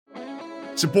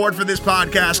Support for this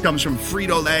podcast comes from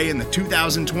Frito-Lay in the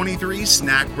 2023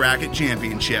 Snack Bracket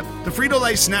Championship. The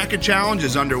Frito-Lay Snack-It Challenge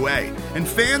is underway, and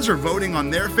fans are voting on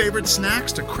their favorite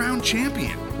snacks to crown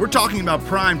champion. We're talking about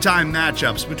prime-time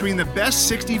matchups between the best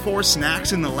 64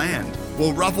 snacks in the land.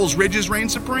 Will Ruffles Ridges reign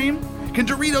supreme? Can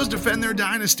Doritos defend their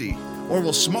dynasty? Or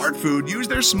will Smart Food use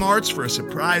their smarts for a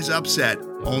surprise upset?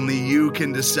 Only you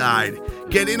can decide.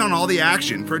 Get in on all the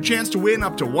action for a chance to win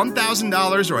up to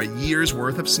 $1,000 or a year's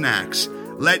worth of snacks.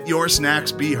 Let your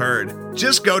snacks be heard.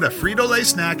 Just go to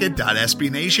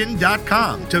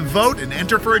fritolaysnacket.sbnation.com to vote and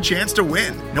enter for a chance to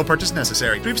win. No purchase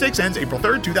necessary. Sweepstakes ends April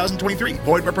 3rd, 2023.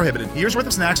 Void where prohibited. Year's worth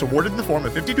of snacks awarded in the form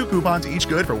of 52 coupons, each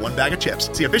good for one bag of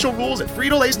chips. See official rules at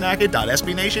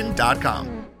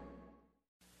fritolaysnacket.sbnation.com.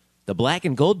 The Black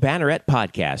and Gold Banneret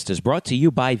podcast is brought to you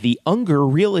by the Unger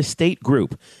Real Estate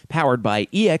Group, powered by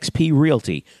eXp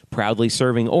Realty, proudly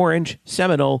serving Orange,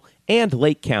 Seminole, and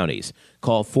Lake counties.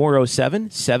 Call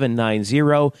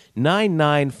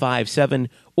 407-790-9957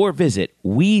 or visit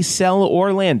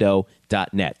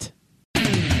WeSellOrlando.net.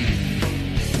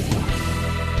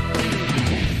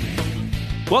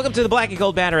 Welcome to the Black and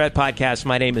Gold Banneret podcast.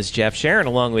 My name is Jeff Sharon,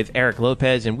 along with Eric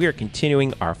Lopez, and we are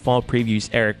continuing our fall previews.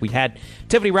 Eric, we had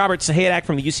Tiffany Roberts-Sahadak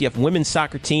from the UCF women's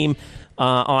soccer team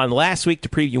on last week to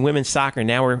preview women's soccer.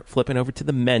 Now we're flipping over to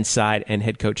the men's side, and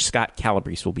head coach Scott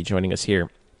Calabrese will be joining us here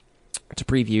to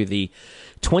preview the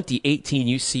 2018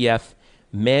 UCF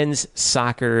men's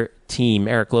soccer team.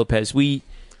 Eric Lopez,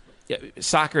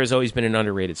 soccer has always been an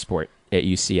underrated sport at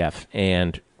UCF,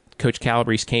 and Coach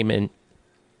Calabrese came in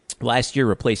last year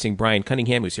replacing Brian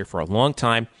Cunningham, who's here for a long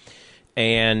time,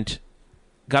 and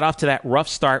got off to that rough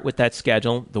start with that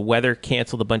schedule. The weather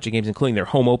canceled a bunch of games, including their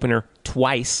home opener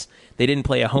twice. They didn't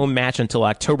play a home match until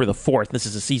October the 4th. This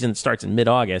is a season that starts in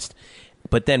mid-August.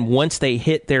 But then once they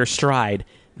hit their stride,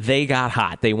 they got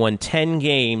hot. They won 10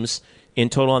 games in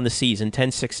total on the season,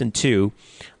 10-6-2,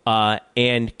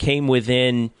 and came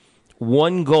within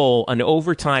one goal, an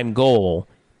overtime goal,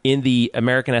 in the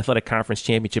American Athletic Conference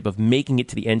Championship of making it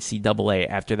to the NCAA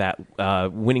after that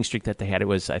winning streak that they had.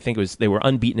 They were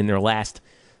unbeaten in their last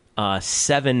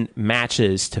 7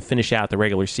 matches to finish out the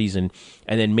regular season,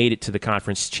 and then made it to the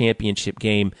conference championship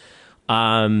game.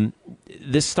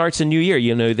 This starts a new year.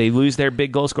 You know, they lose their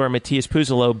big goal scorer Matthias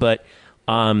Puzzolo, but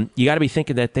you got to be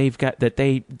thinking that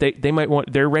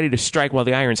they're ready to strike while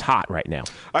the iron's hot right now.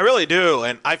 I really do,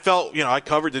 and I felt, I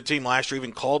covered the team last year,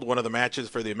 even called one of the matches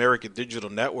for the American Digital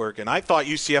Network, and I thought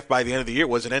UCF by the end of the year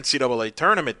was an NCAA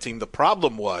tournament team. The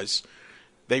problem was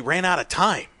they ran out of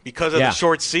time because of the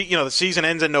short season. The season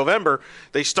ends in November.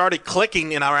 They started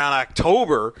clicking in around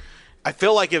October. I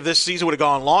feel like if this season would have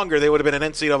gone longer, they would have been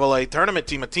an NCAA tournament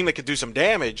team, a team that could do some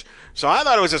damage. So I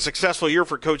thought it was a successful year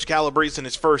for Coach Calabrese in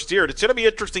his first year. It's going to be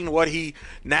interesting what he,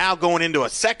 now going into a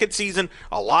second season,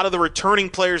 a lot of the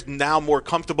returning players now more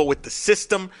comfortable with the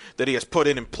system that he has put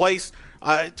in place.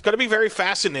 It's going to be very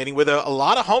fascinating with a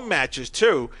lot of home matches,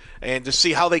 too, and to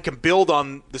see how they can build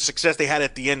on the success they had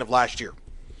at the end of last year.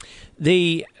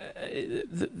 The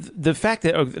fact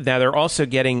that now they're also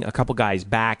getting a couple guys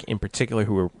back in particular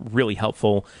who are really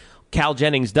helpful. Cal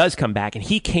Jennings does come back, and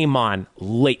he came on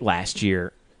late last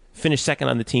year, finished second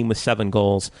on the team with 7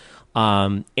 goals,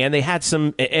 and they had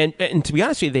some. And to be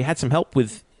honest with you, they had some help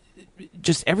with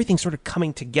just everything sort of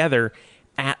coming together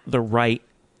at the right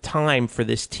time for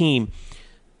this team.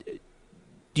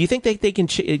 Do you think they can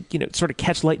sort of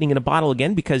catch lightning in a bottle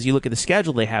again? Because you look at the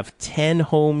schedule, they have 10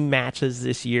 home matches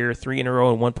this year, 3 in a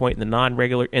row and 1 point in the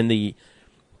non-regular, I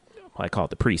call it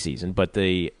the preseason, but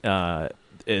the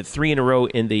 3 in a row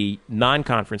in the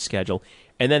non-conference schedule.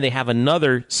 And then they have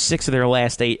another 6 of their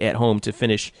last 8 at home to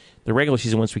finish the regular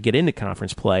season once we get into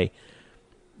conference play.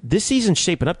 This season's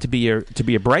shaping up to be a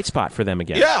bright spot for them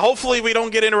again. Yeah, hopefully we don't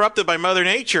get interrupted by Mother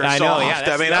Nature. I know. Yeah,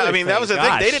 that was the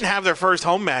thing. They didn't have their first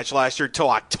home match last year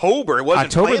till October. It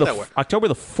wasn't planned that way. October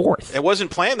the 4th. It wasn't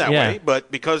planned that way,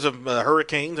 but because of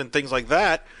hurricanes and things like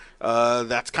that,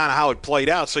 that's kind of how it played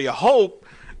out. So you hope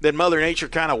that Mother Nature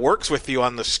kind of works with you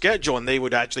on the schedule, and they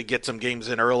would actually get some games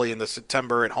in early in the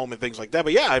September at home and things like that.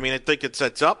 But yeah, I think it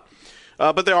sets up.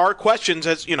 But there are questions,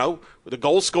 as you know, the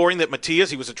goal scoring that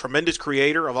Matthias, he was a tremendous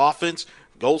creator of offense,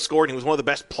 goal scoring. He was one of the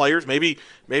best players. Maybe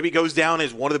goes down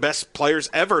as one of the best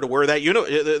players ever to wear that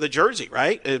the jersey,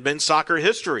 right? It's been soccer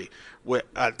history.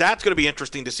 That's going to be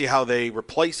interesting to see how they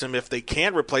replace him, if they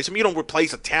can replace him. You don't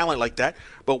replace a talent like that,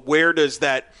 but where does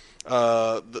that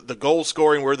the goal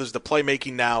scoring, where does the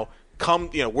playmaking now come,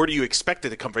 where do you expect it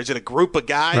to come from? Is it a group of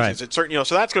guys? Right. Is it certain,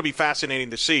 so that's going to be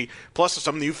fascinating to see. Plus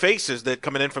some new faces that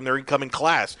coming in from their incoming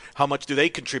class. How much do they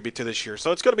contribute to this year?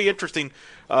 So it's going to be interesting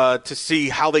to see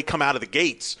how they come out of the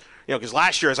gates. because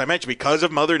last year, as I mentioned, because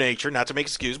of Mother Nature, not to make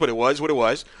excuse, but it was what it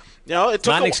was. It took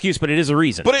not an excuse, but it is a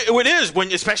reason. But it is,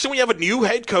 especially when you have a new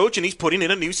head coach and he's putting in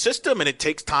a new system, and it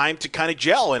takes time to kind of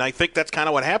gel. And I think that's kind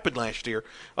of what happened last year.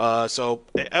 So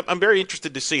I'm very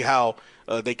interested to see how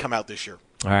they come out this year.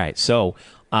 All right, so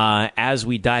as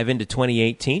we dive into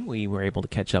 2018, we were able to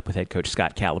catch up with head coach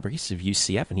Scott Calabrese of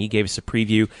UCF, and he gave us a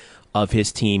preview of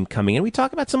his team coming in. We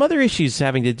talk about some other issues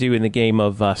having to do in the game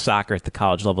of soccer at the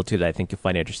college level, too, that I think you'll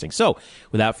find interesting. So,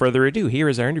 without further ado, here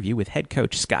is our interview with head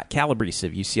coach Scott Calabrese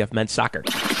of UCF men's soccer.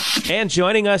 And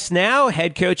joining us now,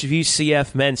 head coach of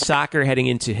UCF men's soccer, heading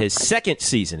into his second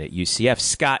season at UCF,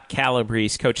 Scott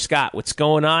Calabrese. Coach Scott, what's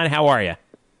going on? How are you?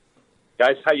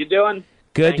 Guys, how you doing?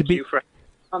 Good to be. Thank you for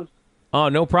Oh,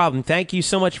 no problem. Thank you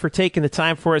so much for taking the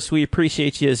time for us. We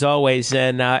appreciate you as always.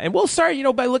 And we'll start,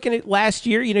 by looking at last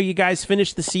year. You guys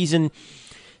finished the season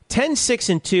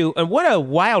 10-6-2, and what a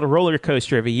wild roller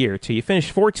coaster of a year too. You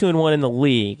finished 4-2-1 in the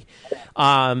league.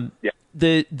 Yeah.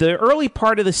 The early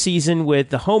part of the season with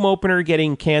the home opener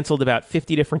getting canceled about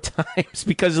 50 different times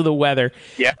because of the weather.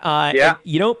 Yeah.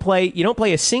 You don't play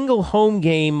a single home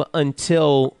game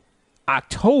until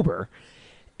October.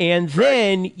 And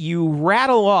then you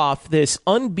rattle off this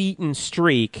unbeaten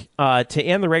streak to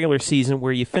end the regular season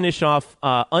where you finish off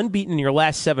unbeaten in your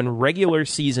last 7 regular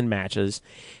season matches,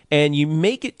 and you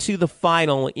make it to the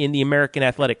final in the American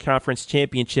Athletic Conference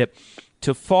Championship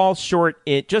to fall short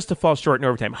in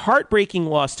overtime. Heartbreaking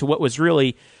loss to what was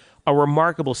really a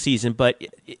remarkable season, but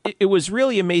it was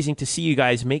really amazing to see you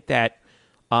guys make that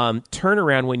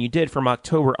turnaround when you did from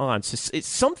October on. So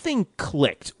something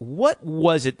clicked. What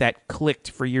was it that clicked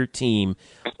for your team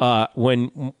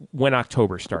when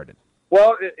October started?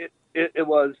 Well, it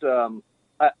was.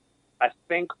 I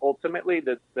think ultimately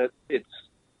that it's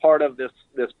part of this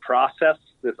process,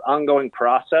 this ongoing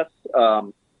process.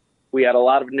 We had a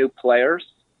lot of new players.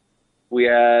 We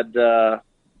had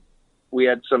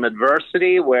some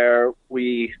adversity where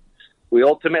we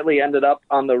ultimately ended up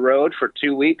on the road for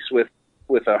 2 weeks with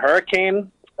a hurricane.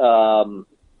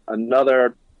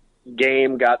 Another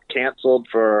game got canceled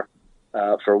for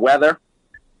weather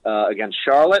against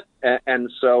Charlotte, and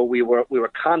so we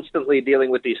were constantly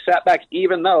dealing with these setbacks.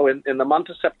 Even though in the month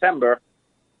of September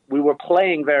we were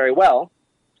playing very well,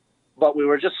 but we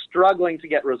were just struggling to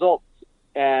get results.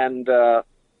 And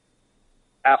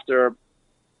after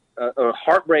a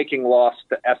heartbreaking loss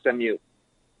to SMU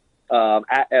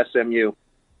at SMU,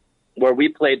 where we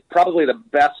played probably the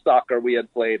best soccer we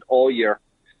had played all year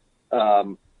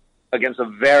against a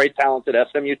very talented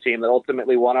SMU team that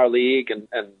ultimately won our league and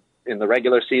in the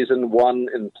regular season, won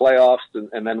in playoffs,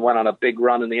 and then went on a big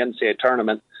run in the NCAA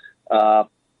tournament. I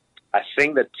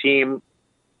think the team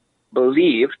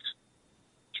believed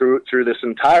through this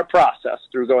entire process,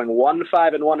 through going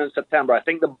 1-5-1 in September, I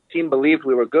think the team believed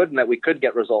we were good and that we could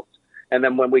get results. And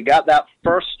then when we got that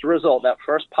first result, that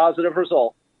first positive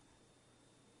result,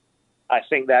 I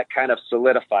think that kind of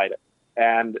solidified it.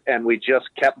 And we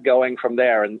just kept going from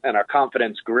there, and our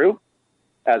confidence grew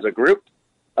as a group.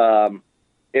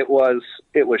 It was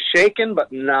shaken,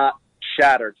 but not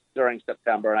shattered during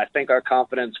September. And I think our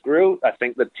confidence grew. I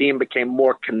think the team became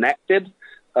more connected,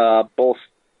 both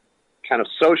kind of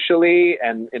socially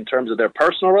and in terms of their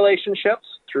personal relationships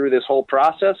through this whole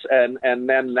process. And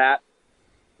then that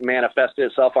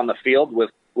manifested itself on the field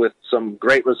with some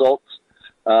great results.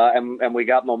 And we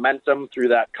got momentum through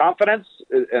that confidence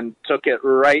and took it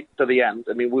right to the end.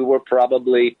 I mean, we were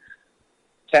probably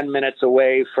 10 minutes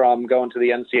away from going to the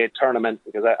NCAA tournament,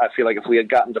 because I feel like if we had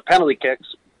gotten to penalty kicks,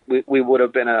 we would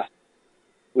have been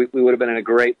in a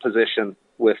great position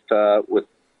with the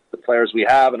players we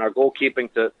have and our goalkeeping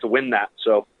to win that.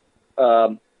 So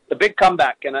a big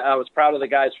comeback, and I was proud of the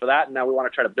guys for that. And now we want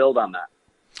to try to build on that.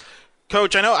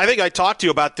 Coach, I think I talked to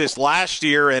you about this last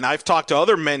year, and I've talked to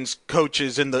other men's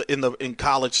coaches in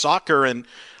college soccer, and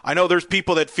I know there's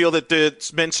people that feel that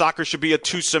the men's soccer should be a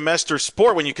 2-semester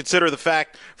sport when you consider the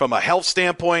fact from a health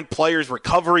standpoint, players'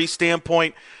 recovery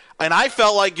standpoint. And I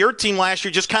felt like your team last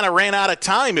year just kind of ran out of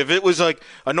time. If it was like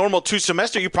a normal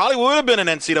 2-semester, you probably would have been an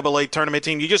NCAA tournament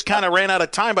team. You just kind of ran out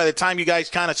of time by the time you guys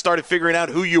kind of started figuring out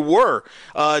who you were.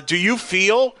 Do you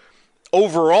feel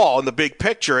overall, in the big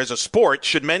picture as a sport,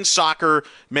 should men's soccer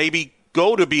maybe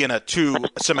go to being a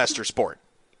 2-semester sport?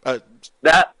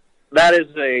 That is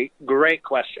a great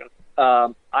question.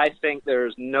 I think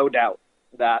there's no doubt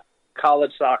that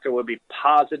college soccer would be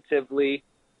positively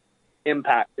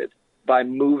impacted by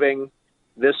moving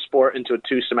this sport into a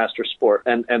 2-semester sport,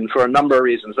 and for a number of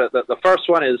reasons. The first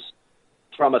one is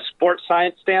from a sports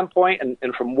science standpoint,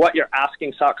 and from what you're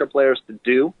asking soccer players to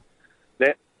do,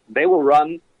 that they will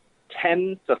run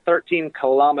 10 to 13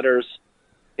 kilometers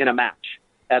in a match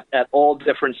at all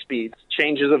different speeds,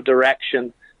 changes of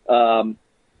direction. And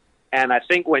I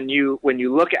think when you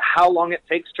look at how long it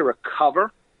takes to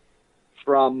recover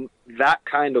from that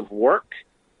kind of work,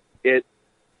 it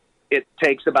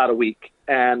takes about a week,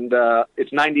 and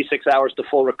it's 96 hours to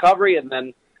full recovery, and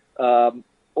then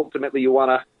ultimately you want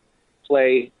to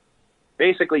play.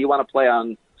 Basically, you want to play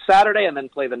on Saturday and then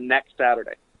play the next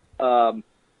Saturday.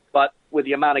 But with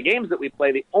the amount of games that we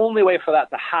play, the only way for that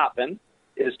to happen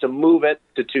is to move it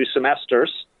to 2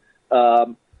 semesters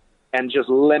and just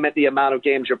limit the amount of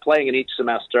games you're playing in each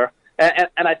semester. And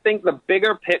I think the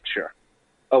bigger picture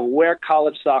of where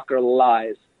college soccer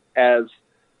lies as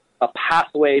a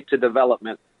pathway to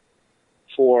development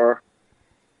for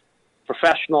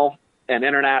professional and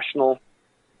international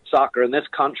soccer in this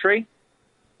country,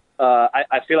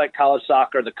 I feel like college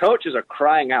soccer, the coaches are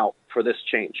crying out for this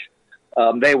change.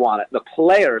 They want it. The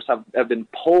players have been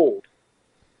polled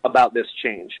about this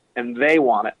change, and they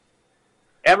want it.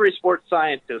 Every sports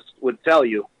scientist would tell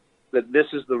you that this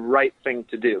is the right thing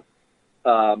to do.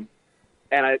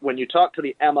 When you talk to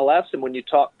the MLS and when you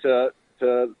talk to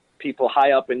people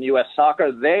high up in U.S.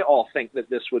 soccer, they all think that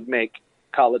this would make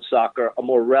college soccer a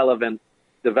more relevant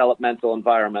developmental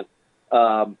environment.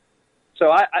 So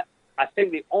I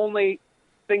think the only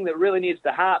thing that really needs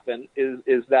to happen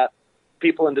is that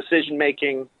people in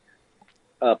decision-making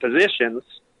positions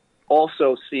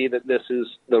also see that this is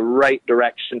the right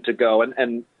direction to go.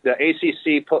 And the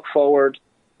ACC put forward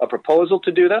a proposal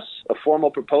to do this, a formal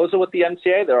proposal with the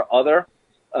NCAA. There are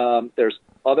there's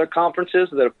other conferences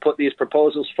that have put these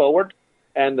proposals forward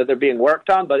and that they're being worked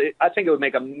on. But I think it would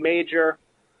make a major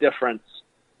difference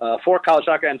for college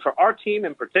soccer and for our team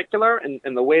in particular,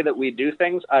 in the way that we do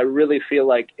things. I really feel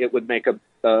like it would make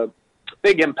a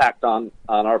big impact on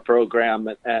our program.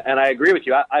 And I agree with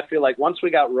you. I feel like once we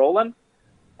got rolling,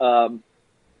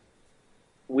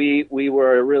 we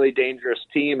were a really dangerous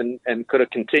team and could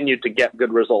have continued to get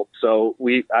good results. So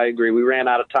I agree. We ran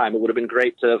out of time. It would have been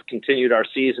great to have continued our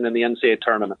season in the NCAA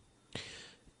tournament.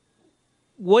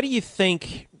 What do you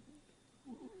think?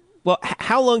 Well,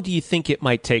 how long do you think it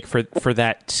might take for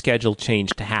that schedule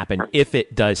change to happen, if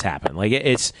it does happen? Like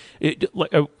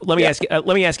let me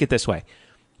ask it this way: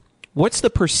 what's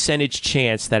the percentage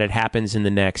chance that it happens in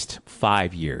the next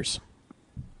 5 years?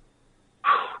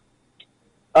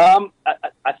 I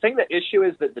think the issue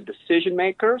is that the decision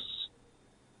makers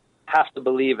have to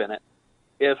believe in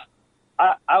it.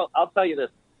 I'll tell you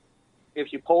this: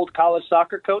 if you polled college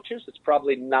soccer coaches, it's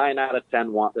probably 9 out of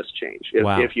 10 want this change.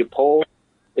 Wow.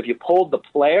 If you polled the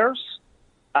players,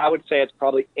 I would say it's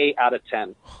probably 8 out of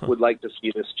 10 would like to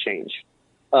see this change.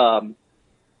 And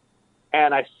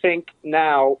I think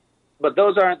now, but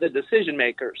those aren't the decision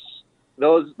makers.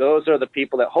 Those are the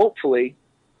people that hopefully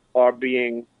are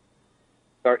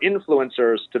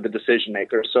influencers to the decision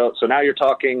makers. So now you're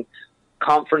talking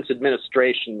conference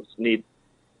administrations need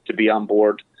to be on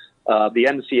board. The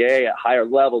NCAA at higher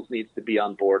levels needs to be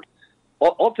on board.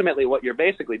 Ultimately, what you're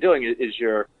basically doing is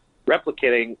you're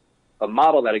replicating a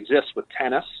model that exists with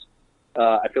tennis.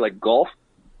 I feel like golf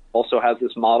also has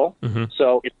this model. Mm-hmm.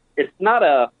 So it's not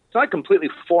a completely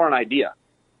foreign idea.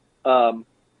 And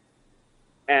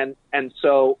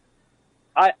so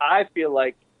I feel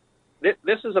like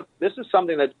this is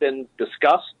something that's been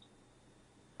discussed.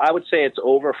 I would say it's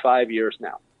over 5 years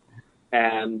now,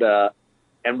 and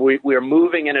we are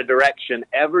moving in a direction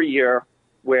every year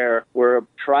where we're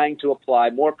trying to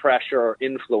apply more pressure or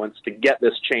influence to get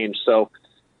this change. So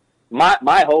my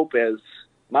hope is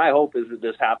that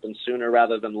this happens sooner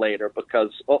rather than later,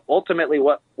 because ultimately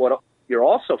what you're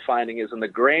also finding is in the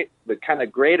kind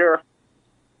of greater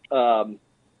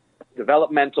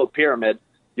developmental pyramid,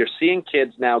 you're seeing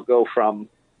kids now go from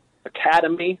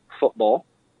academy soccer,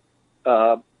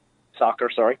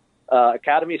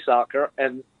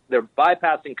 and they're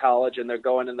bypassing college and they're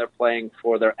going and they're playing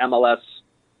for their MLS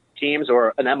teams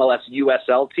or an MLS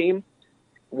USL team,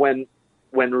 when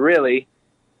really,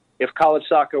 if college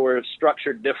soccer were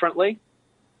structured differently,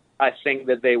 I think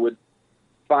that they would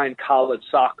find college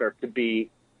soccer to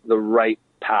be the right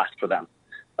path for them.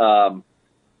 And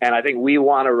I think we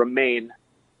want to remain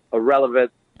a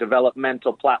relevant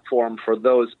developmental platform for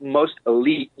those most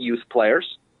elite youth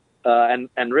players. And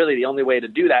really the only way to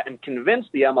do that and convince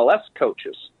the MLS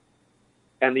coaches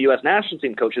and the U.S. national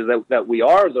team coaches that we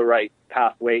are the right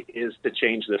pathway is to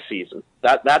change this season.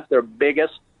 That's their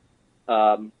biggest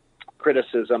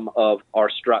criticism of our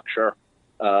structure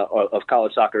of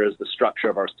college soccer, is the structure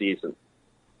of our season.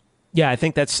 Yeah, I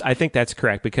think that's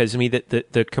correct, because I mean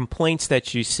the complaints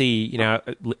that you see,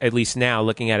 at least now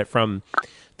looking at it from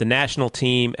the national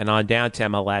team and on down to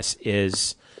MLS,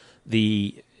 is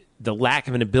the the lack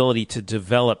of an ability to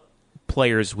develop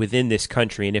players within this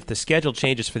country. And if the schedule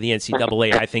changes for the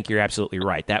NCAA, I think you're absolutely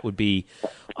right. That would be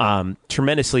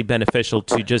tremendously beneficial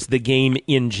to just the game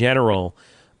in general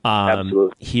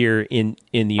here in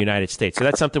the United States. So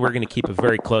that's something we're going to keep a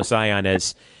very close eye on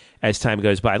as time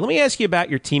goes by. Let me ask you about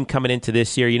your team coming into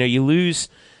this year. You know, you lose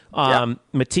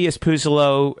Matthias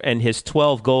Puzzolo and his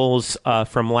 12 goals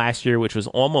from last year, which was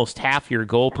almost half your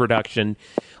goal production.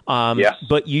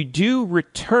 But you do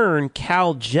return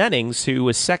Cal Jennings, who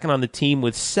was second on the team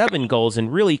with 7 goals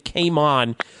and really came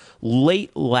on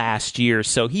late last year.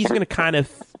 So he's going to kind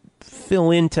of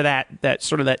fill into that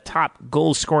sort of that top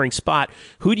goal scoring spot.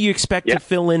 Who do you expect to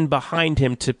fill in behind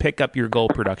him to pick up your goal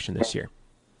production this year?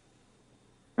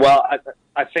 Well,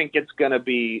 I think it's going to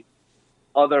be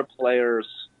other players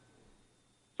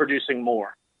producing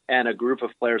more and a group of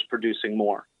players producing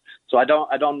more. So I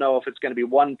don't know if it's going to be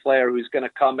one player who's going to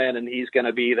come in and he's going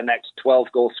to be the next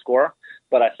 12 goal scorer.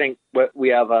 But I think we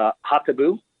have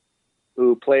Hatabu,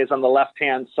 who plays on the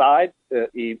left-hand side.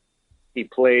 He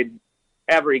played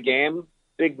every game,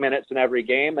 big minutes in every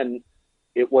game, and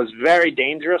it was very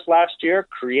dangerous last year,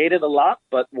 created a lot,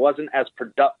 but wasn't as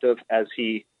productive as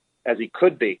he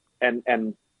could be.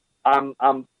 And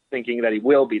I'm thinking that he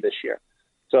will be this year.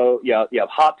 So you have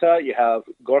Hata, you have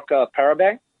Gorka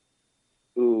Parabang,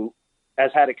 who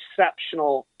has had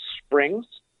exceptional springs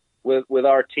with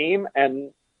our team,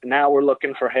 and now we're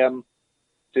looking for him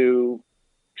to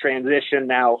transition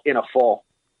now in a fall.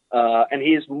 And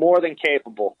he's more than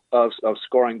capable of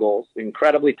scoring goals.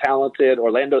 Incredibly talented,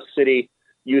 Orlando City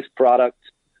youth product,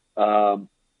 and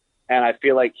I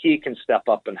feel like he can step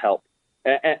up and help.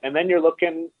 And then you're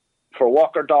looking for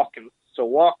Walker Dawkins. So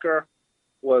Walker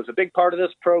was a big part of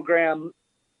this program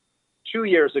 2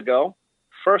 years ago.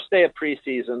 First day of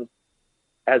preseason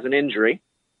has an injury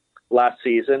last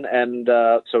season, and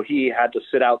so he had to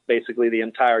sit out basically the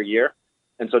entire year.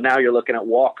 And so now you're looking at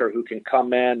Walker, who can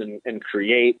come in and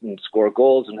create and score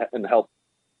goals and help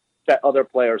set other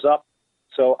players up.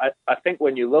 So I think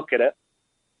when you look at it,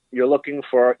 you're looking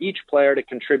for each player to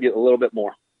contribute a little bit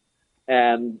more.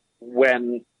 And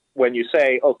when you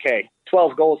say, okay,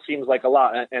 12 goals seems like a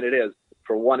lot, and it is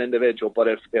for one individual, but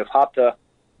if Hata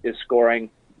is scoring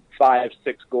 5-6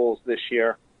 goals this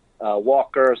year,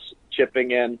 Walker's chipping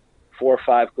in 4 or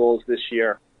 5 goals this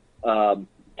year,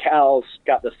 Cal's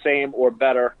got the same or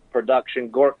better production.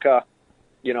 Gorka,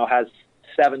 has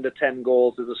 7 to 10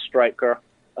 goals as a striker.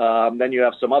 Then you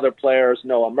have some other players,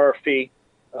 Noah Murphy,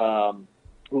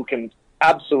 who can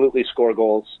absolutely score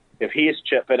goals. If he's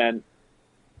chipping in,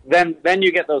 then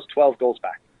you get those 12 goals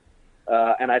back.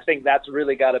 And I think that's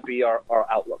really got to be our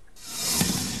outlook.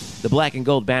 The Black and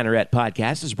Gold Banneret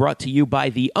podcast is brought to you by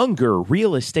the Unger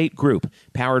Real Estate Group,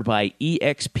 powered by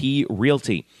eXp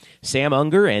Realty. Sam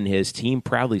Unger and his team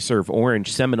proudly serve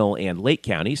Orange, Seminole, and Lake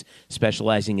counties,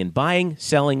 specializing in buying,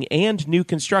 selling, and new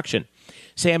construction.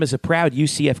 Sam is a proud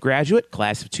UCF graduate,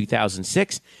 class of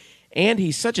 2006, and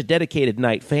he's such a dedicated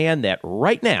Knight fan that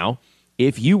right now,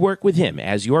 if you work with him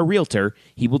as your realtor,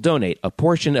 he will donate a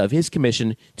portion of his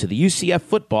commission to the UCF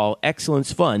Football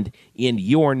Excellence Fund in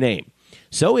your name.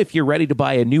 So if you're ready to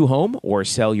buy a new home or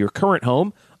sell your current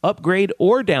home, upgrade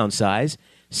or downsize,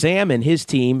 Sam and his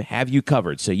team have you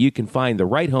covered so you can find the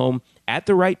right home at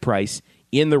the right price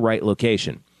in the right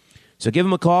location. So give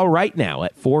him a call right now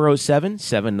at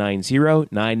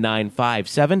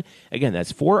 407-790-9957. Again,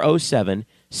 that's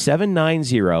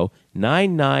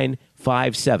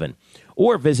 407-790-9957.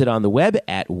 Or visit on the web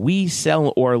at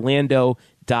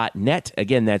WeSellOrlando.net.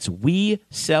 Again, that's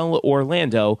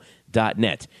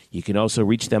WeSellOrlando.net. You can also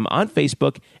reach them on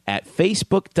Facebook at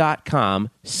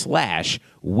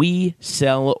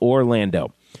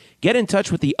facebook.com/WeSellOrlando. Get in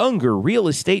touch with the Unger Real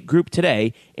Estate Group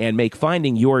today and make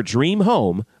finding your dream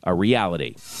home a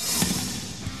reality.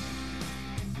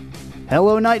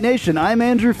 Hello, Night Nation. I'm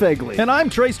Andrew Fegley. And I'm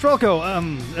Trey Strelko.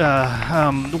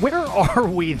 Where are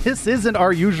we? This isn't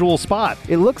our usual spot.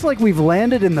 It looks like we've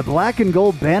landed in the Black and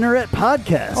Gold Banneret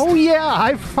podcast. Oh, yeah.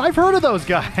 I've heard of those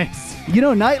guys.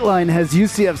 Nightline has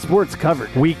UCF sports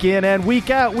covered. Week in and week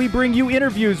out, we bring you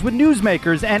interviews with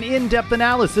newsmakers and in-depth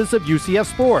analysis of UCF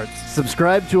sports.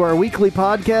 Subscribe to our weekly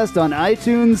podcast on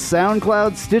iTunes,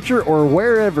 SoundCloud, Stitcher, or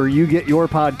wherever you get your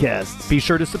podcasts. Be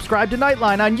sure to subscribe to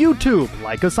Nightline on YouTube,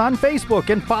 like us on Facebook,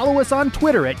 and follow us on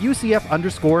Twitter at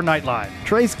UCF_Nightline.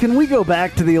 Trace, can we go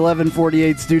back to the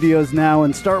 1148 studios now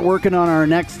and start working on our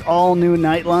next all-new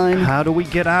Nightline? How do we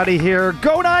get out of here?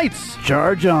 Go Knights!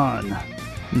 Charge on.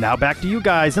 Now back to you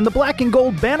guys in the Black and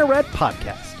Gold Banneret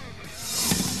podcast.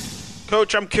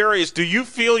 Coach, I'm curious, do you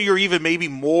feel you're even maybe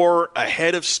more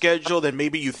ahead of schedule than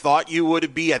maybe you thought you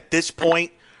would be at this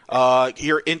point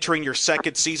you're entering your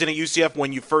second season at UCF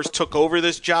when you first took over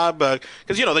this job?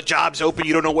 Because, the job's open.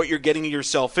 You don't know what you're getting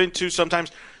yourself into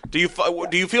sometimes. Do you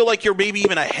feel like you're maybe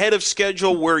even ahead of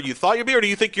schedule where you thought you'd be, or do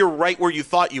you think you're right where you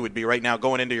thought you would be right now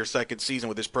going into your second season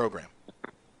with this program?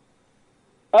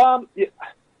 Yeah,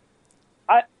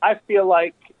 I feel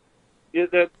like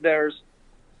there's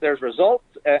results,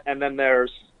 and then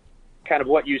there's kind of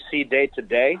what you see day to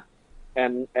day,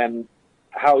 and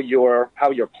how you're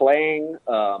playing.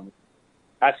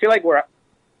 I feel like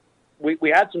we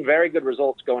had some very good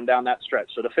results going down that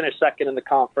stretch. So to finish second in the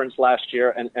conference last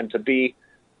year, and to be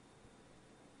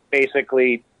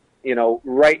basically,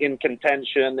 right in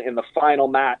contention in the final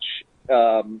match,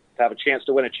 to have a chance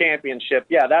to win a championship.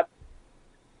 Yeah, that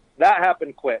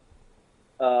happened quick.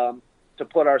 To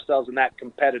put ourselves in that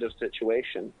competitive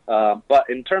situation. But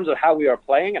in terms of how we are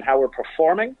playing and how we're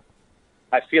performing,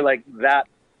 I feel like that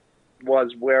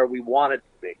was where we wanted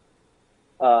to be.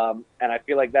 And I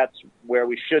feel like that's where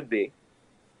we should be.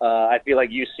 I feel like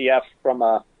UCF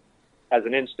as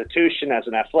an institution, as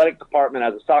an athletic department,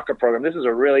 as a soccer program, this is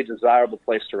a really desirable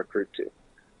place to recruit to.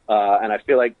 And I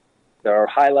feel like there are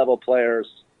high-level players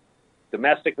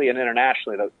domestically and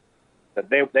internationally that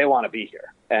they want to be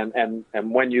here. And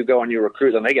when you go and you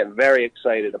recruit them, they get very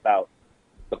excited about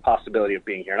the possibility of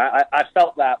being here. And I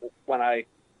felt that when I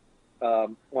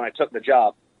took the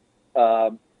job.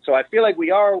 So I feel like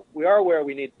we are where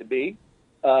we need to be.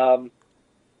 And,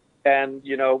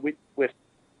 with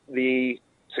the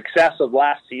success of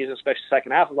last season, especially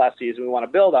second half of last season, we want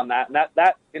to build on that. And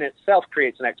that in itself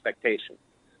creates an expectation.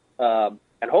 And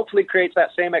hopefully creates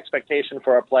that same expectation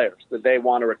for our players, that they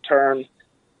want to return,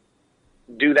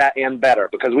 do that and better,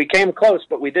 because we came close,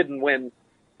 but we didn't win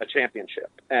a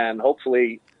championship. And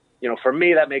hopefully, for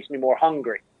me, that makes me more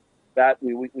hungry that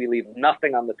we leave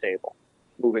nothing on the table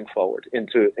moving forward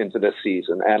into this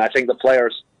season. And I think the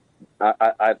players,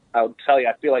 I'll tell you,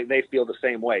 I feel like they feel the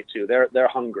same way too. They're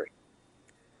hungry.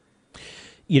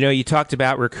 You talked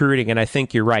about recruiting, and I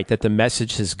think you're right that the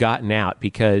message has gotten out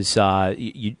because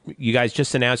you guys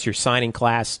just announced your signing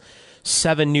class,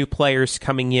 7 new players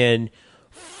coming in.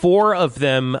 4 of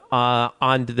them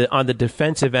on the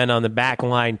defensive end on the back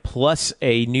line, plus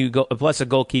a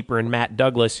goalkeeper in Matt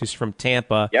Douglas, who's from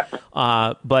Tampa.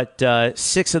 Yeah. But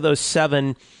 6 of those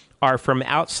 7 are from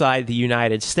outside the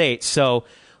United States. So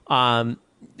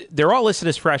they're all listed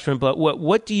as freshmen. But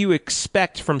what do you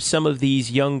expect from some of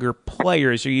these younger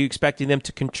players? Are you expecting them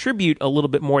to contribute a little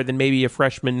bit more than maybe a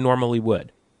freshman normally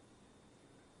would?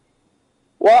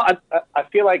 Well, I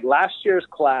feel like last year's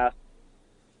class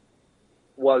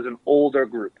was an older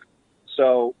group.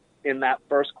 So in that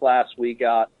first class, we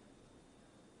got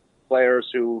players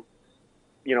who,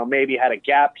 maybe had a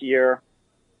gap year,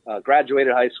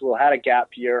 graduated high school, had a gap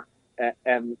year,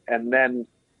 and then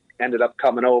ended up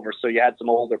coming over. So you had some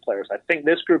older players. I think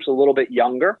this group's a little bit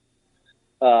younger.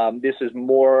 This is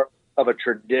more of a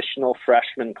traditional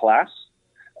freshman class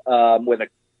with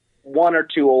 1 or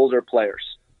 2 older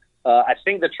players. I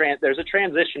think there's a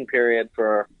transition period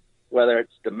for whether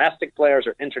it's domestic players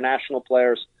or international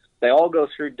players. They all go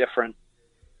through different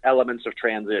elements of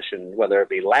transition, whether it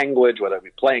be language, whether it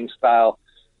be playing style,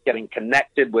 getting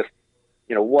connected with,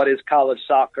 what is college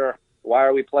soccer? Why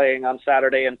are we playing on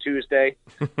Saturday and Tuesday?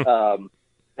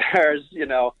 There's,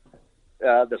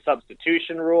 the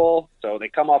substitution rule. So they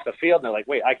come off the field and they're like,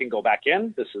 wait, I can go back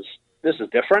in. This is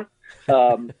different.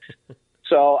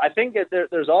 So I think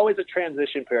there's always a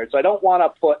transition period. So I don't want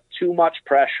to put too much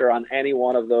pressure on any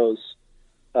one of those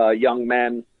young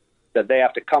men that they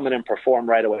have to come in and perform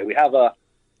right away. We have a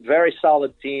very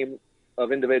solid team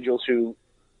of individuals who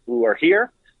are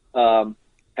here. And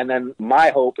then my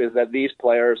hope is that these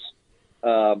players,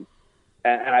 and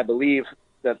I believe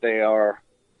that they are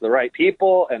the right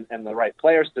people and the right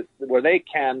players where they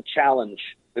can challenge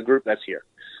the group that's here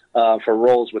for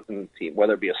roles within the team,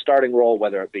 whether it be a starting role,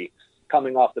 whether it be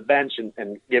coming off the bench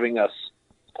and giving us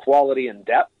quality and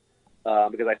depth,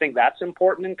 because I think that's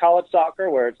important in college soccer,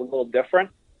 where it's a little different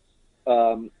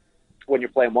when you're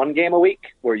playing 1 game a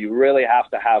week, where you really have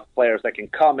to have players that can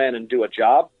come in and do a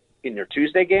job in your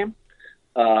Tuesday game.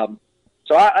 So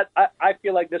I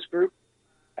feel like this group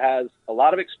has a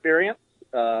lot of experience.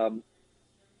 The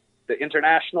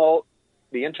international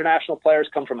players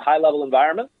come from high-level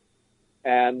environments,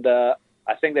 and I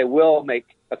think they will make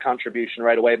a contribution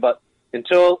right away. But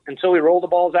until we roll the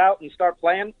balls out and start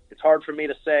playing, it's hard for me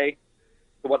to say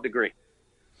to what degree.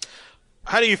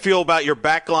 How do you feel about your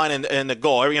back line and the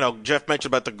goal? You know, Jeff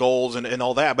mentioned about the goals and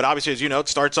all that, but obviously, as you know, it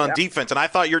starts on defense. And I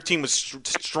thought your team was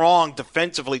strong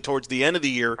defensively towards the end of the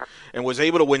year and was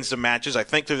able to win some matches. I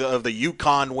think of the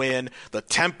UConn win, the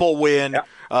Temple win.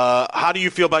 How do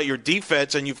you feel about your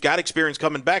defense? And you've got experience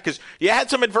coming back because you had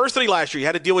some adversity last year. You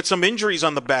had to deal with some injuries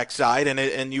on the backside,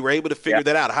 and you were able to figure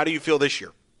that out. How do you feel this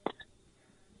year?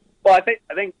 Well, I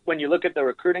think when you look at the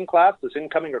recruiting class, this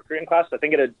incoming recruiting class, I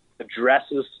think it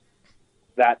addresses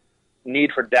that need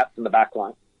for depth in the back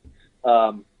line.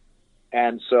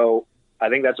 And so I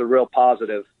think that's a real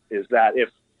positive, is that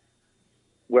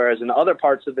whereas in other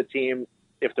parts of the team,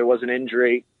 if there was an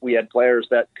injury, we had players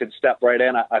that could step right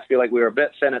in. I feel like we were a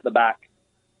bit thin at the back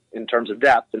in terms of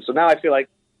depth. And so now I feel like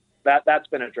that's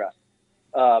been addressed.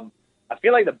 I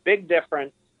feel like the big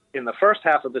difference in the first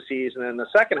half of the season and the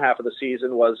second half of the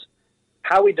season was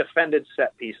how we defended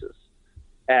set pieces.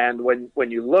 And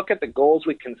when you look at the goals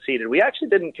we conceded, we actually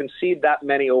didn't concede that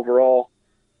many overall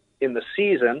in the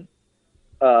season,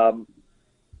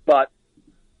 but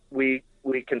we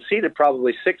conceded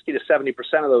probably 60 to 70%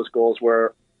 of those goals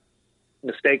were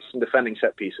mistakes in defending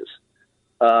set pieces.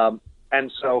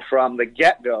 And so from the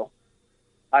get-go,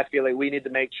 I feel like we need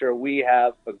to make sure we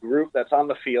have a group that's on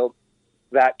the field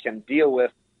that can deal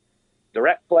with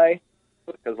direct play,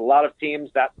 because a lot of teams,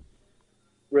 that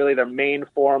really their main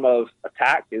form of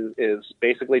attack is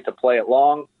basically to play it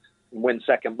long, win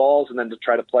second balls, and then to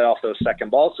try to play off those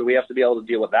second balls. So we have to be able to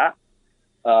deal with that.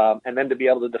 And then to be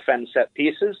able to defend set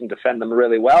pieces and defend them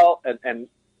really well. And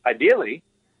ideally,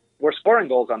 we're scoring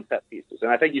goals on set pieces.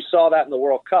 And I think you saw that in the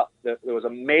World Cup. There was a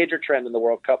major trend in the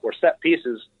World Cup where set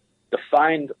pieces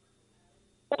defined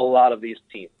a lot of these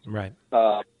teams. Right.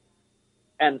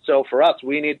 And so for us,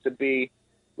 we need to be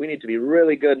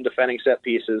really good in defending set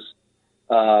pieces.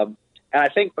 And I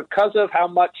think because of how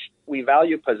much we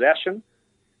value possession,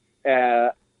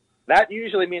 that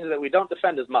usually means that we don't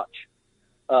defend as much.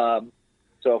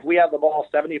 So if we have the ball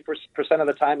 70% of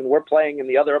the time and we're playing in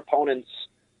the other opponent's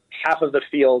half of the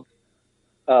field,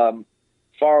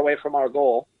 far away from our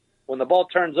goal, when the ball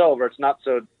turns over, it's not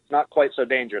quite so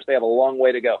dangerous. They have a long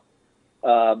way to go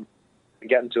to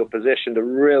get into a position to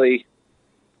really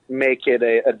make it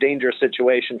a dangerous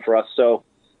situation for us. So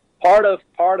part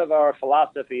of our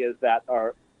philosophy is that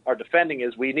our defending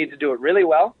is we need to do it really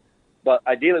well, but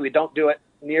ideally we don't do it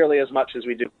nearly as much as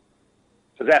we do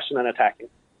possession and attacking.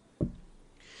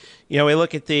 You know, we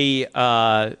look at the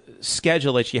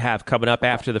schedule that you have coming up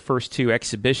after the first two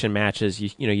exhibition matches.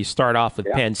 You start off with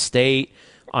Penn State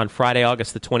on Friday,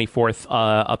 August the 24th,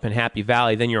 up in Happy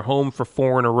Valley. Then you're home for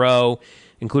 4 in a row,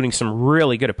 including some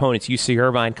really good opponents. UC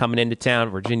Irvine coming into town,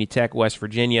 Virginia Tech, West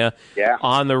Virginia. Yeah.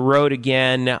 On the road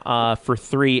again for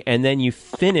 3. And then you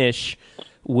finish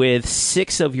with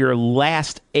 6 of your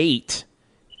last 8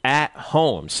 at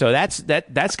home. So that's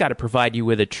got to provide you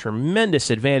with a tremendous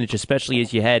advantage, especially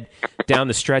as you head down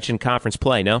the stretch in conference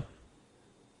play, no?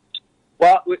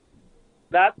 Well,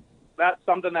 that's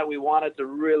something that we wanted to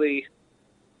really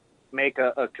make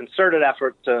a concerted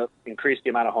effort to increase the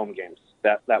amount of home games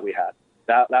that we had.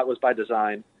 That was by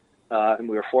design, and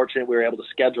we were fortunate we were able to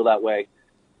schedule that way.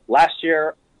 Last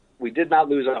year, we did not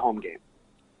lose a home game.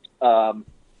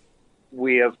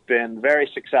 We have been very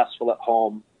successful at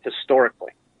home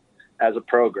historically as a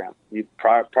program,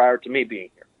 prior to me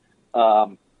being here.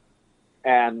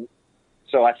 And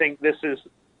so I think this is,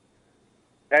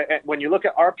 when you look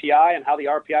at RPI and how the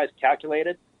RPI is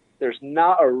calculated, there's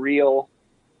not a real,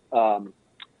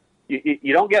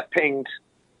 you don't get pinged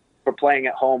for playing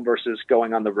at home versus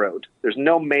going on the road. There's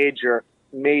no major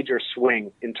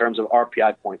swing in terms of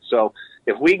RPI points. So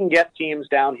if we can get teams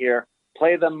down here,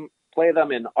 play them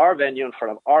in our venue in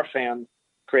front of our fans,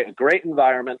 create a great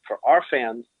environment for our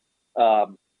fans,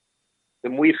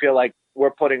 then we feel like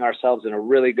we're putting ourselves in a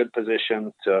really good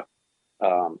position to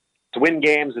win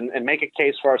games and make a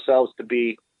case for ourselves to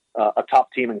be a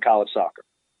top team in college soccer.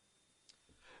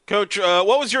 Coach,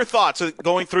 what was your thoughts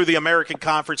going through the American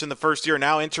Conference in the first year,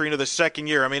 now entering into the second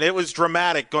year? I mean, it was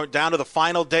dramatic going down to the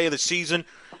final day of the season.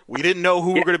 We didn't know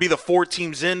who were going to be the 4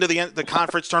 teams into the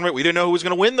conference tournament. We didn't know who was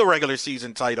going to win the regular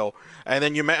season title. And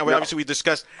then obviously we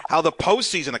discussed how the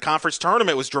postseason, the conference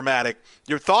tournament, was dramatic.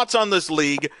 Your thoughts on this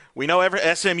league? We know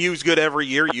SMU's good every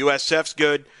year. USF's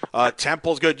good.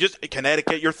 Temple's good. Just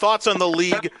Connecticut. Your thoughts on the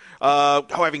league,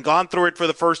 having gone through it for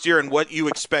the first year, and what you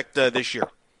expect this year?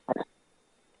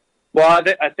 Well,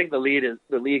 I think the league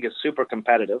is super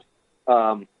competitive.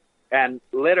 And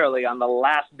literally on the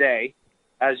last day,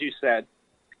 as you said,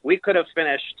 we could have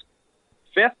finished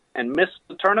 5th and missed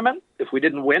the tournament if we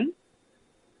didn't win,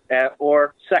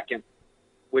 or 2nd,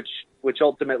 which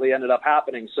ultimately ended up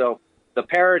happening. So the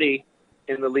parity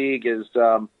in the league is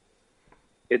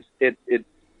it's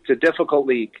a difficult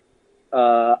league.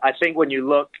 I think when you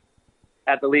look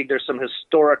at the league, there's some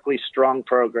historically strong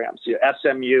programs.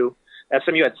 SMU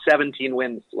had 17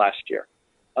 wins last year.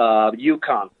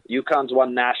 UConn's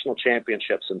won national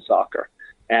championships in soccer,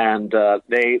 and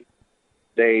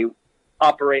they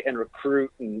operate and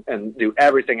recruit and do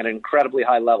everything at an incredibly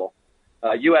high level.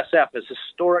 USF has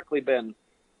historically been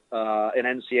an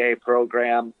NCAA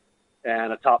program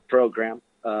and a top program.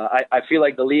 I feel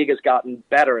like the league has gotten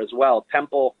better as well.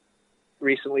 Temple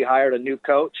recently hired a new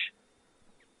coach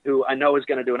who I know is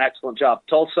going to do an excellent job.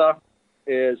 Tulsa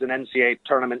is an NCAA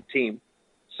tournament team.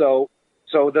 So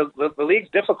the league's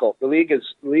difficult. The league is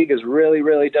really,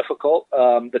 really difficult.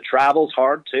 The travel's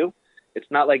hard too. It's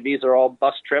not like these are all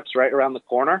bus trips right around the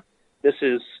corner. This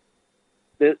is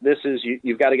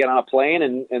you've got to get on a plane,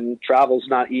 and travel's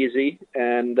not easy.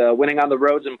 And winning on the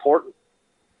road's important.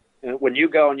 And when you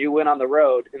go and you win on the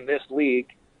road in this league,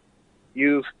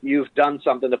 you've done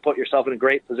something to put yourself in a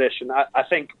great position. I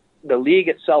think the league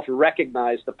itself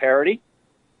recognized the parity,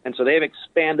 and so they've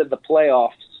expanded the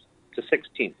playoffs to 6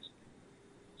 teams.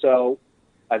 So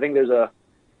I think there's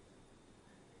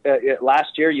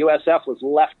last year USF was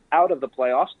left out of the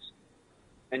playoffs,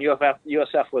 and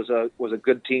USF was a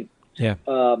good team. Yeah.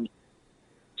 So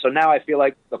now I feel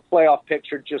like the playoff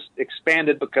picture just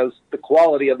expanded because the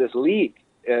quality of this league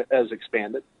has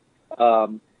expanded.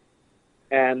 And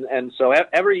so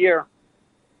every year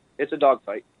it's a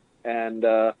dogfight. And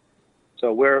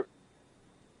so we're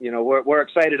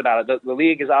excited about it. The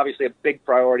league is obviously a big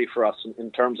priority for us in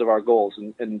terms of our goals,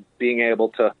 and being able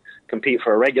to compete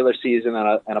for a regular season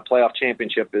and a playoff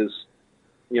championship is,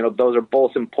 those are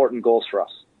both important goals for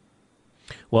us.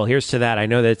 Well, here's to that. I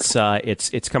know that's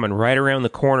it's coming right around the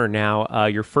corner now.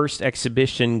 Your first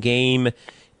exhibition game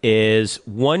is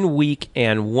 1 week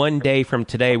and 1 day from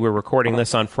today. We're recording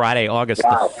this on Friday, August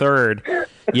the 3rd.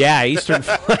 Yeah, Eastern.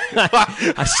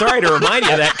 I'm sorry to remind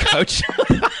you of that, Coach.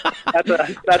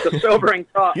 That's a sobering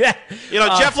thought. Yeah,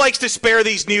 Jeff likes to spare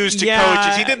these news to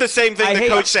coaches. He did the same thing to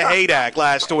Coach Sahadak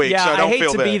last week. Yeah, so don't I hate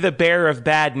feel to bad. be the bearer of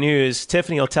bad news.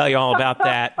 Tiffany will tell you all about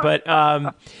that. But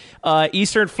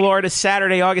Eastern Florida,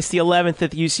 Saturday, August the 11th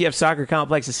at the UCF Soccer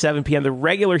Complex at 7 p.m. The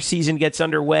regular season gets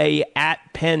underway at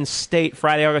Penn State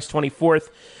Friday, August 24th.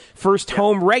 First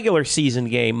home regular season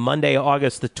game, Monday,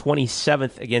 August the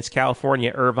 27th against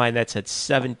California Irvine. That's at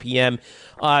 7 p.m.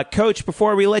 Coach,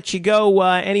 before we let you go,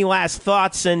 any last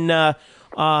thoughts, and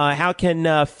how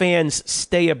can fans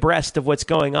stay abreast of what's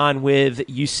going on with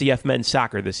UCF men's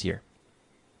soccer this year?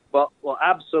 Well,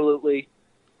 absolutely.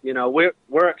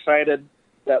 We're excited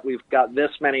that we've got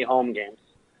this many home games,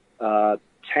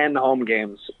 10 home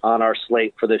games on our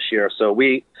slate for this year. So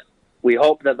we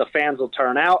hope that the fans will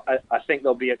turn out. I think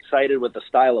they'll be excited with the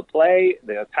style of play,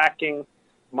 the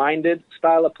attacking-minded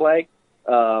style of play.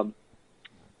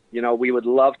 We would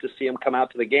love to see them come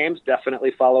out to the games.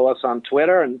 Definitely follow us on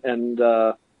Twitter and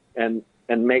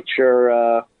make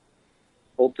sure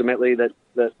ultimately that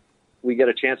we get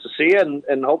a chance to see it,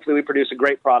 and hopefully we produce a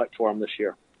great product for them this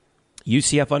year.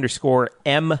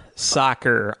 UCF_M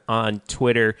Soccer on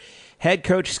Twitter. Head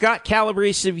coach Scott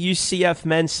Calabrese of UCF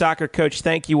men's soccer. Coach,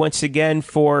 thank you once again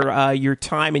for your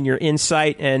time and your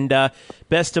insight, and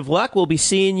best of luck. We'll be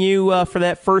seeing you for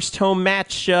that first home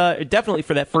match, definitely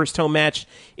for that first home match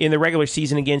in the regular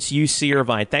season against UC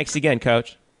Irvine. Thanks again,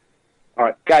 Coach. All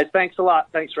right, guys, thanks a lot.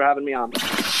 Thanks for having me on.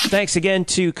 Thanks again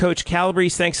to Coach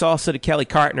Calabrese. Thanks also to Kelly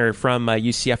Cartner from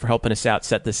UCF for helping us out,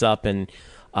 set this up, and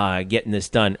getting this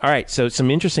done. All right, so some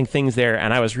interesting things there,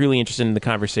 and I was really interested in the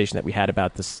conversation that we had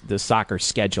about the soccer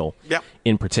schedule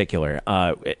in particular,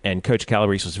 and Coach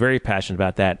Calabrese was very passionate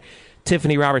about that.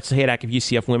 Tiffany Roberts-Sahadak of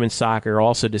UCF Women's Soccer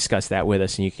also discussed that with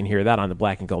us, and you can hear that on the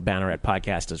Black and Gold Banneret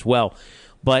podcast as well.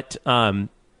 But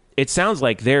it sounds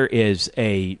like there is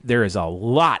a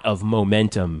lot of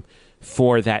momentum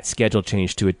for that schedule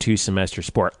change to a 2-semester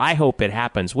sport. I hope it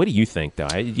happens. What do you think, though?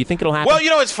 Do you think it'll happen? Well,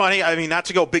 it's funny. I mean, not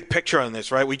to go big picture on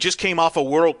this, right? We just came off a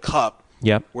World Cup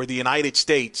where the United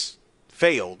States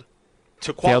failed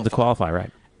to qualify. Right.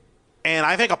 And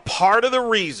I think a part of the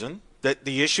reason that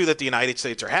the issue that the United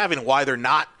States are having, why they're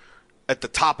not at the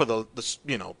top of the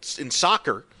in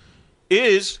soccer,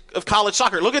 is of college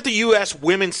soccer. Look at the U.S.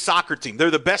 women's soccer team.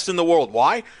 They're the best in the world.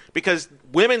 Why? Because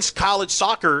women's college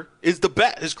soccer is the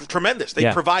best. Is tremendous. They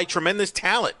provide tremendous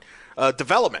talent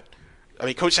development. I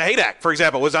mean, Coach Sahadak, for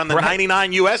example, was on the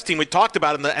 99 U.S. team we talked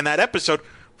about in that episode.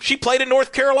 She played in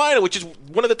North Carolina, which is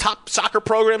one of the top soccer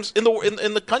programs in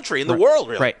the country, in the world,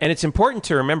 really. Right, and it's important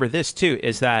to remember this, too,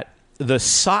 is that the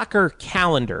soccer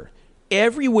calendar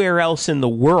everywhere else in the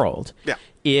world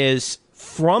is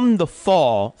from the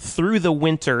fall through the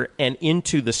winter and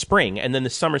into the spring, and then the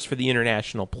summers for the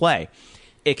international play,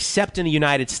 except in the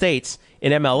United States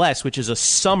in MLS, which is a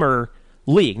summer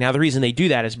league. Now, the reason they do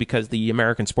that is because the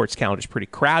American sports calendar is pretty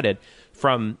crowded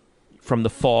from the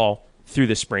fall through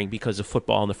the spring because of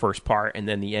football in the first part and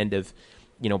then the end of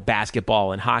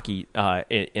basketball and hockey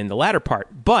in the latter part.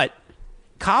 But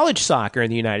college soccer in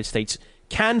the United States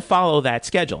can follow that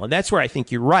schedule, and that's where I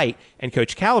think you're right, and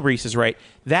Coach Calabrese is right.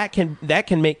 That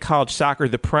can make college soccer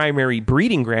the primary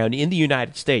breeding ground in the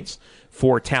United States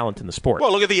for talent in the sport.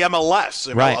 Well, look at the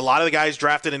MLS. Right. A lot of the guys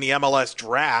drafted in the MLS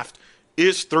draft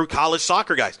is through college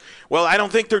soccer guys. Well, I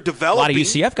don't think they're developing. A lot of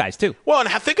UCF guys, too. Well, and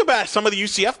think about some of the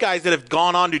UCF guys that have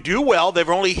gone on to do well. They've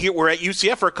only were at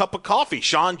UCF for a cup of coffee.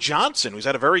 Sean Johnson, who's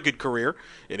had a very good career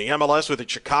in the MLS with the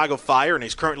Chicago Fire, and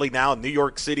he's currently now in New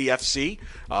York City FC.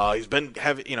 He's been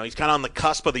he's kind of on the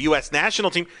cusp of the U.S.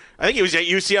 national team. I think he was at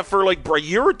UCF for like a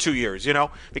year or 2 years,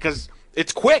 because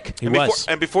it's quick.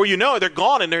 And before you know it, they're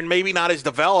gone, and they're maybe not as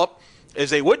developed as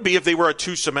they would be if they were a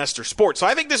 2-semester sport. So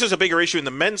I think this is a bigger issue in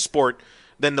the men's sport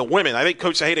than the women. I think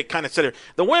Coach Saheda kind of said it.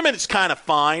 The women, it's kind of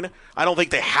fine. I don't think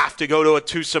they have to go to a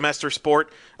 2-semester sport.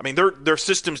 I mean, their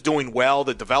system's doing well.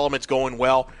 The development's going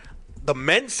well. The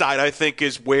men's side, I think,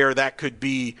 is where that could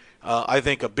be, I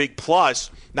think, a big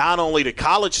plus, not only to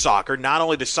college soccer, not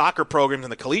only to soccer programs in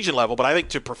the collegiate level, but I think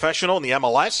to professional in the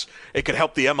MLS. It could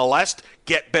help the MLS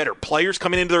get better players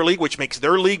coming into their league, which makes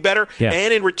their league better. Yeah.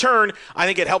 And in return, I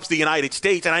think it helps the United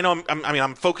States. And I know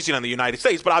I'm focusing on the United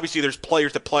States, but obviously there's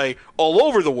players that play all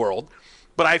over the world.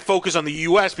 But I focus on the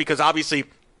U.S. because obviously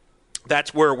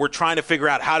that's where we're trying to figure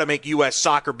out how to make U.S.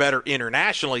 soccer better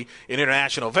internationally in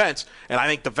international events. And I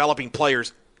think developing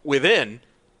players within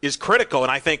is critical.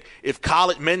 And I think if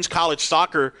men's college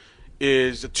soccer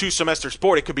is a 2-semester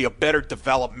sport, it could be a better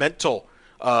developmental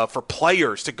for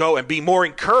players to go and be more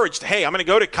encouraged. Hey, I'm going to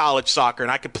go to college soccer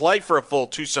and I can play for a full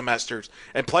 2 semesters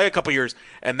and play a couple years,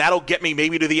 and that'll get me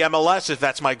maybe to the MLS if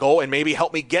that's my goal, and maybe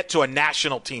help me get to a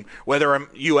national team, whether a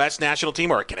U.S. national team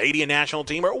or a Canadian national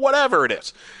team or whatever it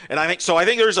is. And I think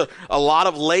there's a lot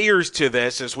of layers to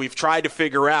this as we've tried to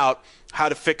figure out how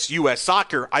to fix U.S.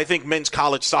 soccer. I think men's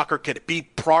college soccer could be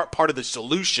part of the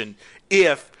solution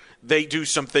if they do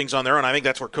some things on their own. I think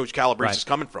that's where Coach Calabrese is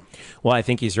coming from. Well, I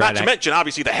think he's right. Not to mention,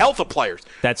 obviously, the health of players.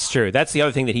 That's true. That's the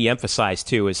other thing that he emphasized,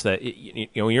 too, is that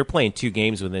when you're playing 2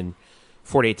 games within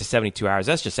 48 to 72 hours,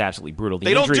 that's just absolutely brutal.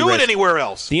 They don't do it anywhere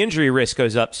else. The injury risk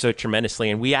goes up so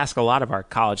tremendously, and we ask a lot of our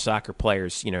college soccer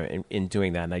players, in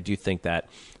doing that, and I do think that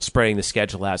spreading the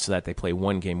schedule out so that they play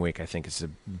 1 game a week, I think is the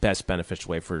best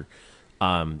beneficial way for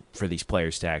these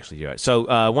players to actually do it.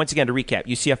 So once again, to recap,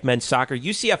 UCF men's soccer,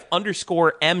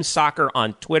 UCF_M soccer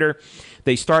on Twitter.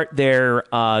 They start their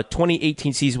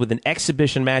 2018 season with an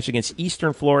exhibition match against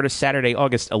Eastern Florida Saturday,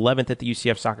 August 11th at the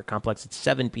UCF Soccer Complex at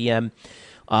 7 p.m.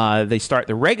 They start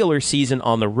the regular season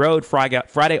on the road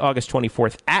Friday, August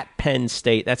 24th at Penn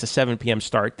State. That's a 7 p.m.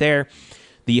 start there.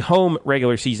 The home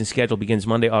regular season schedule begins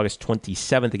Monday, August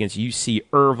 27th against UC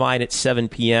Irvine at 7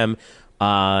 p.m.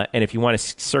 And if you want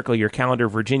to circle your calendar,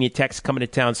 Virginia Tech's coming to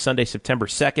town Sunday, September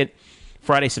 2nd.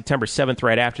 Friday, September 7th,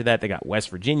 right after that, they got West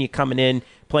Virginia coming in,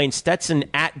 playing Stetson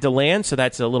at DeLand, so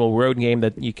that's a little road game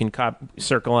that you can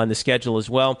circle on the schedule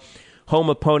as well. Home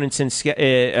opponents in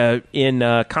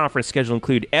conference schedule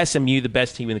include SMU, the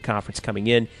best team in the conference coming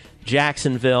in,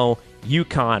 Jacksonville,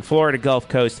 UConn, Florida Gulf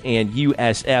Coast, and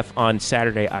USF on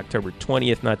Saturday, October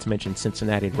 20th, not to mention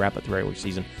Cincinnati to wrap up the regular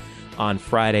season on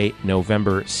Friday,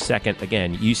 November 2nd.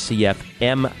 Again,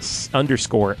 UCF_M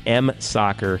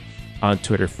soccer on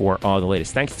Twitter for all the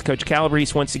latest. Thanks to Coach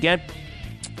Calabrese once again.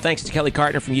 Thanks to Kelly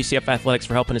Cartner from UCF Athletics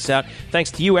for helping us out.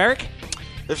 Thanks to you, Eric.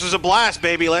 This was a blast,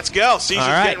 baby. Let's go. Season's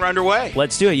getting underway.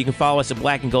 Let's do it. You can follow us at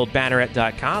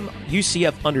blackandgoldbanneret.com,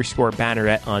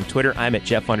 UCF_Banneret on Twitter. I'm at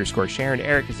Jeff_Sharon.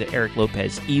 Eric is at Eric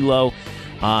Lopez Elo.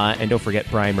 And don't forget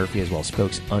Brian Murphy as well,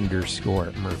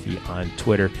 Spokes_Murphy on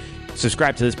Twitter.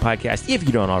 Subscribe to this podcast, if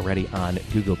you don't already, on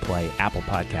Google Play, Apple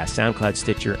Podcasts, SoundCloud,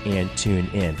 Stitcher, and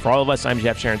TuneIn. For all of us, I'm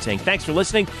Jeff Sharon saying thanks for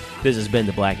listening. This has been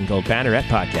the Black and Gold Banneret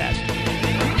Podcast.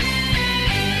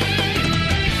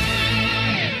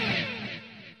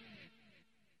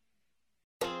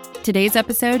 Today's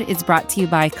episode is brought to you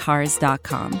by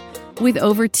Cars.com. With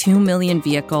over 2 million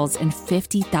vehicles and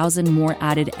 50,000 more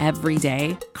added every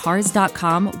day,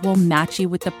 Cars.com will match you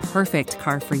with the perfect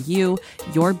car for you,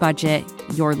 your budget,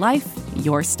 your life,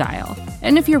 your style.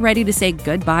 And if you're ready to say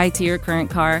goodbye to your current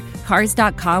car,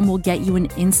 Cars.com will get you an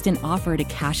instant offer to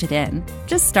cash it in.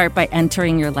 Just start by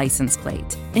entering your license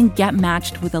plate and get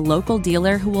matched with a local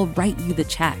dealer who will write you the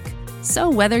check. So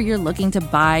whether you're looking to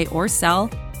buy or sell,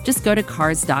 just go to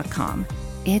Cars.com.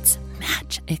 It's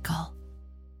magical.